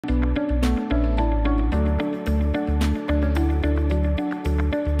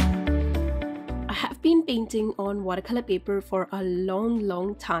been painting on watercolor paper for a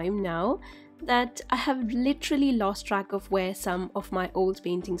long time now that I have literally lost track of where some of my old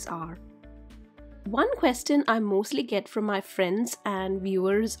paintings are. One question I mostly get from my friends and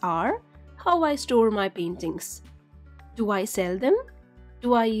viewers are how I store my paintings. Do I sell them?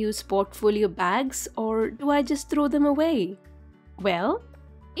 Do I use portfolio bags or do I just throw them away? Well,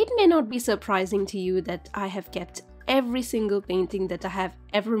 it may not be surprising to you that I have kept every single painting that I have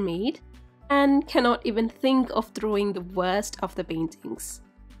ever made and cannot even think of throwing the worst of the paintings.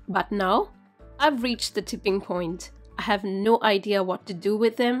 But now, I've reached the tipping point. I have no idea what to do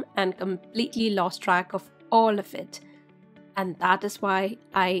with them and completely lost track of all of it. And that is why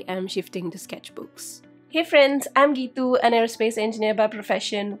I am shifting to sketchbooks. Hey friends, I'm Geetu, an aerospace engineer by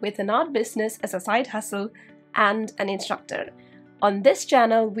profession with an art business as a side hustle and an instructor. On this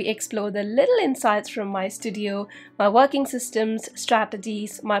channel, we explore the little insights from my studio, my working systems,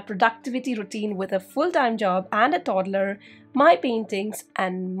 strategies, my productivity routine with a full-time job and a toddler, my paintings,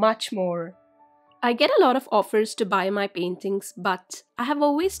 and much more. I get a lot of offers to buy my paintings, but I have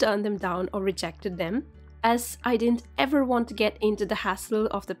always turned them down or rejected them, as I didn't ever want to get into the hassle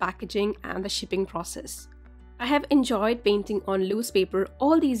of the packaging and the shipping process. I have enjoyed painting on loose paper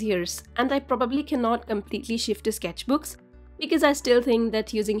all these years, and I probably cannot completely shift to sketchbooks because I still think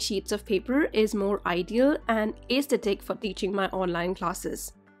that using sheets of paper is more ideal and aesthetic for teaching my online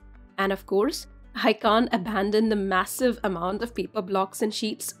classes. And of course, I can't abandon the massive amount of paper blocks and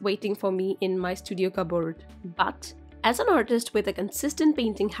sheets waiting for me in my studio cupboard. But as an artist with a consistent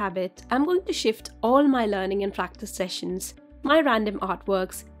painting habit, I'm going to shift all my learning and practice sessions, my random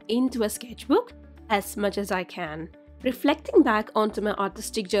artworks, into a sketchbook as much as I can. Reflecting back onto my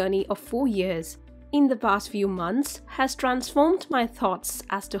artistic journey of 4 years, in the past few months has transformed my thoughts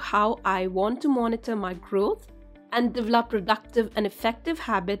as to how I want to monitor my growth and develop productive and effective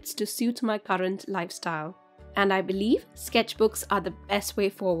habits to suit my current lifestyle. And I believe sketchbooks are the best way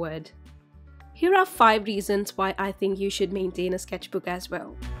forward. Here are 5 reasons why I think you should maintain a sketchbook as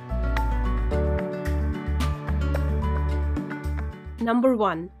well. Number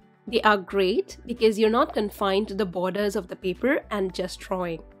 1. They are great because you're not confined to the borders of the paper and just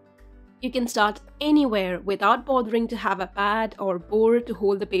drawing. You can start anywhere without bothering to have a pad or board to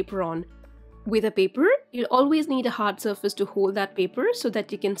hold the paper on. With a paper, you'll always need a hard surface to hold that paper so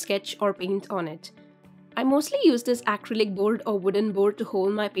that you can sketch or paint on it. I mostly use this acrylic board or wooden board to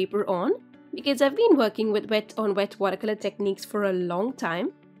hold my paper on because I've been working with wet-on-wet watercolor techniques for a long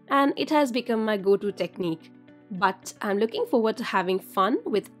time and it has become my go-to technique. But I'm looking forward to having fun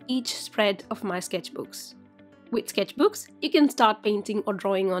with each spread of my sketchbooks. With sketchbooks, you can start painting or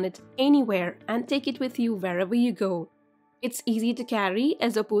drawing on it anywhere and take it with you wherever you go. It's easy to carry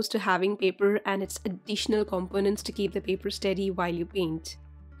as opposed to having paper and its additional components to keep the paper steady while you paint.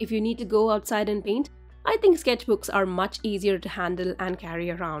 If you need to go outside and paint, I think sketchbooks are much easier to handle and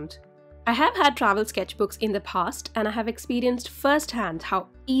carry around. I have had travel sketchbooks in the past and I have experienced firsthand how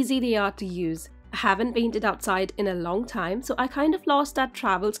easy they are to use. I haven't painted outside in a long time, so I kind of lost that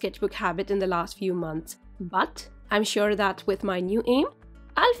travel sketchbook habit in the last few months. But I'm sure that with my new aim,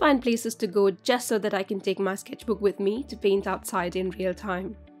 I'll find places to go just so that I can take my sketchbook with me to paint outside in real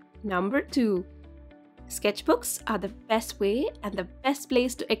time. Number 2. Sketchbooks are the best way and the best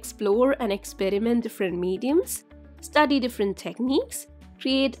place to explore and experiment different mediums, study different techniques,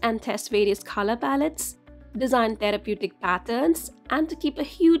 create and test various color palettes, design therapeutic patterns, and to keep a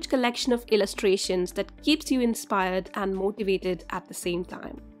huge collection of illustrations that keeps you inspired and motivated at the same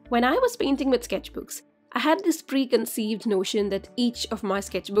time. When I was painting with sketchbooks, I had this preconceived notion that each of my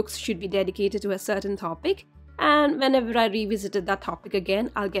sketchbooks should be dedicated to a certain topic, and whenever I revisited that topic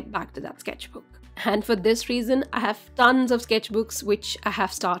again, I'll get back to that sketchbook. And for this reason, I have tons of sketchbooks which I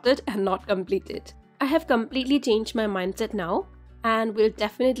have started and not completed. I have completely changed my mindset now, and will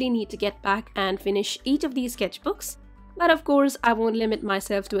definitely need to get back and finish each of these sketchbooks, but of course, I won't limit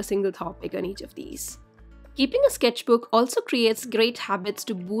myself to a single topic on each of these. Keeping a sketchbook also creates great habits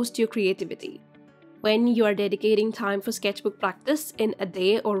to boost your creativity. When you are dedicating time for sketchbook practice in a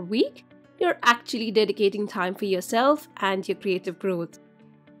day or week, you're actually dedicating time for yourself and your creative growth.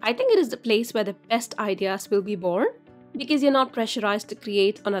 I think it is the place where the best ideas will be born because you're not pressurized to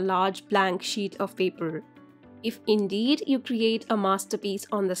create on a large blank sheet of paper. If indeed you create a masterpiece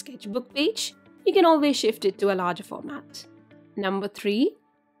on the sketchbook page, you can always shift it to a larger format. Number 3.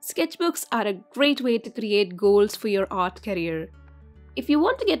 Sketchbooks are a great way to create goals for your art career. If you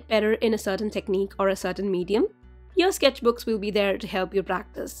want to get better in a certain technique or a certain medium, your sketchbooks will be there to help you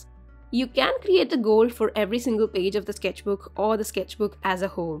practice. You can create a goal for every single page of the sketchbook or the sketchbook as a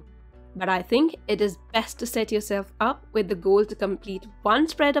whole. But I think it is best to set yourself up with the goal to complete one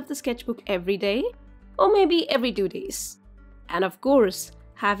spread of the sketchbook every day or maybe every 2 days. And of course,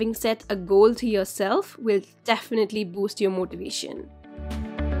 having set a goal to yourself will definitely boost your motivation.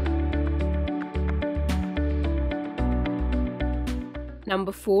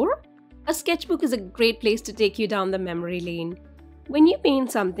 Number 4. A sketchbook is a great place to take you down the memory lane. When you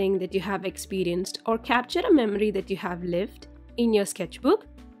paint something that you have experienced or capture a memory that you have lived in your sketchbook,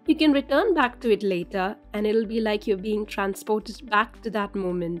 you can return back to it later and it'll be like you're being transported back to that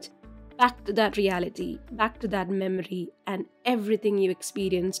moment, back to that reality, back to that memory and everything you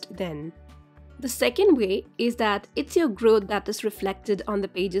experienced then. The second way is that it's your growth that is reflected on the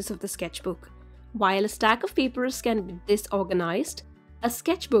pages of the sketchbook. While a stack of papers can be disorganized, a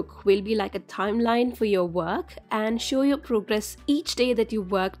sketchbook will be like a timeline for your work and show your progress each day that you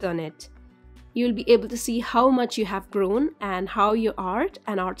worked on it. You'll be able to see how much you have grown and how your art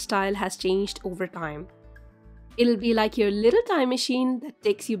and art style has changed over time. It'll be like your little time machine that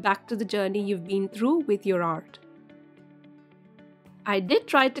takes you back to the journey you've been through with your art. I did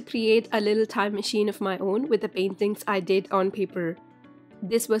try to create a little time machine of my own with the paintings I did on paper.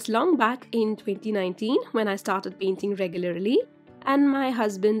 This was long back in 2019 when I started painting regularly, and my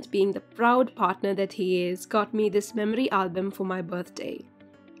husband, being the proud partner that he is, got me this memory album for my birthday.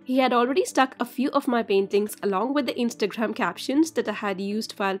 He had already stuck a few of my paintings along with the Instagram captions that I had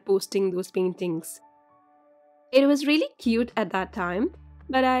used while posting those paintings. It was really cute at that time,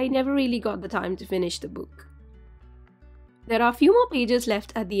 but I never really got the time to finish the book. There are a few more pages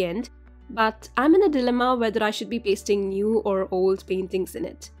left at the end, but I'm in a dilemma whether I should be pasting new or old paintings in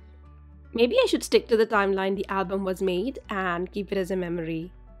it. Maybe I should stick to the timeline the album was made and keep it as a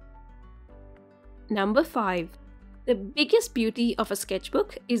memory. Number 5. The biggest beauty of a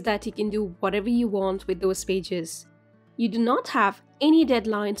sketchbook is that you can do whatever you want with those pages. You do not have any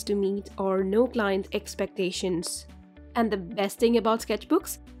deadlines to meet or no client expectations. And the best thing about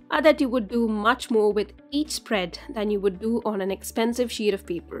sketchbooks are that you would do much more with each spread than you would do on an expensive sheet of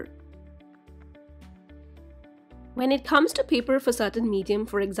paper. When it comes to paper for certain medium,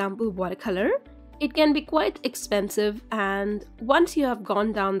 for example watercolor, it can be quite expensive, and once you have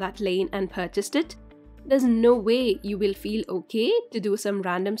gone down that lane and purchased it, there's no way you will feel okay to do some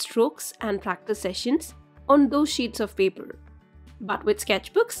random strokes and practice sessions on those sheets of paper. But with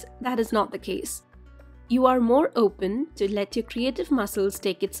sketchbooks, that is not the case. You are more open to let your creative muscles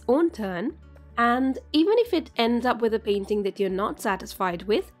take its own turn, and even if it ends up with a painting that you're not satisfied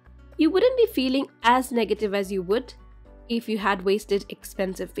with, you wouldn't be feeling as negative as you would if you had wasted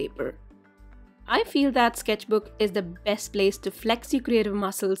expensive paper. I feel that sketchbook is the best place to flex your creative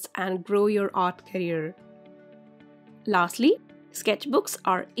muscles and grow your art career. Lastly, sketchbooks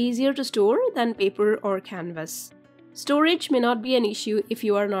are easier to store than paper or canvas. Storage may not be an issue if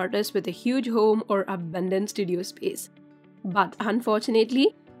you are an artist with a huge home or abundant studio space. But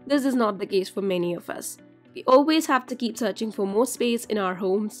unfortunately, this is not the case for many of us. We always have to keep searching for more space in our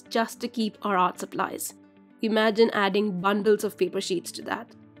homes just to keep our art supplies. Imagine adding bundles of paper sheets to that.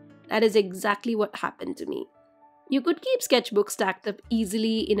 That is exactly what happened to me. You could keep sketchbooks stacked up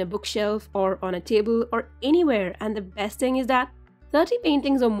easily in a bookshelf or on a table or anywhere, and the best thing is that 30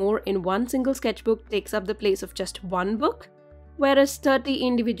 paintings or more in one single sketchbook takes up the place of just one book, whereas 30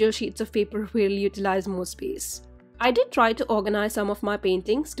 individual sheets of paper will utilize more space. I did try to organize some of my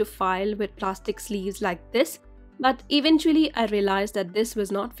paintings to file with plastic sleeves like this, but eventually I realized that this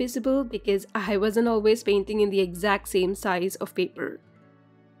was not feasible because I wasn't always painting in the exact same size of paper.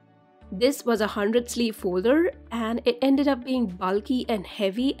 This was a 100 sleeve folder and it ended up being bulky and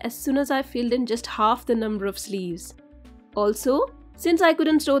heavy as soon as I filled in just half the number of sleeves. Also, since I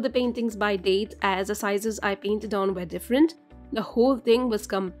couldn't store the paintings by date as the sizes I painted on were different, the whole thing was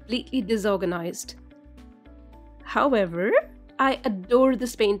completely disorganized. However, I adore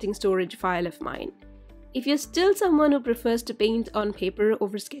this painting storage file of mine. If you're still someone who prefers to paint on paper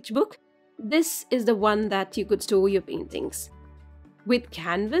over sketchbook, this is the one that you could store your paintings. With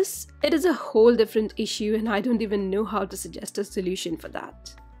canvas, it is a whole different issue and I don't even know how to suggest a solution for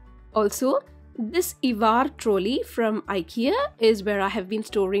that. Also, this Ivar trolley from IKEA is where I have been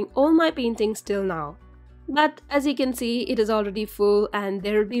storing all my paintings till now. But as you can see, it is already full and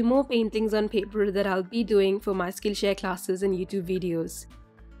there will be more paintings on paper that I'll be doing for my Skillshare classes and YouTube videos.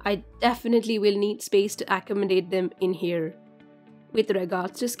 I definitely will need space to accommodate them in here. With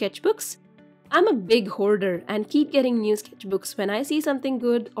regards to sketchbooks, I'm a big hoarder and keep getting new sketchbooks when I see something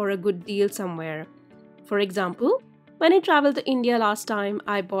good or a good deal somewhere. For example, when I traveled to India last time,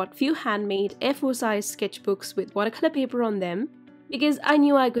 I bought few handmade A4 size sketchbooks with watercolor paper on them because I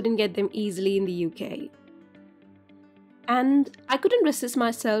knew I couldn't get them easily in the UK. And I couldn't resist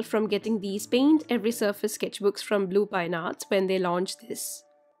myself from getting these paint every surface sketchbooks from Blue Pine Arts when they launched this.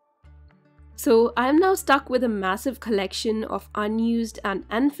 So I am now stuck with a massive collection of unused and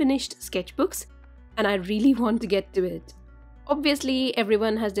unfinished sketchbooks, and I really want to get to it. Obviously,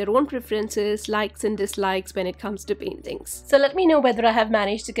 everyone has their own preferences, likes and dislikes when it comes to paintings. So let me know whether I have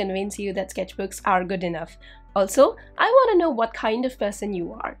managed to convince you that sketchbooks are good enough. Also, I want to know what kind of person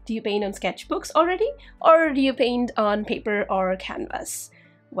you are. Do you paint on sketchbooks already? Or do you paint on paper or canvas?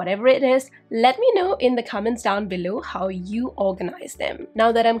 Whatever it is, let me know in the comments down below how you organize them.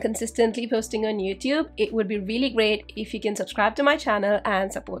 Now that I'm consistently posting on YouTube, it would be really great if you can subscribe to my channel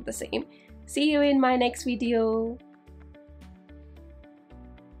and support the same. See you in my next video.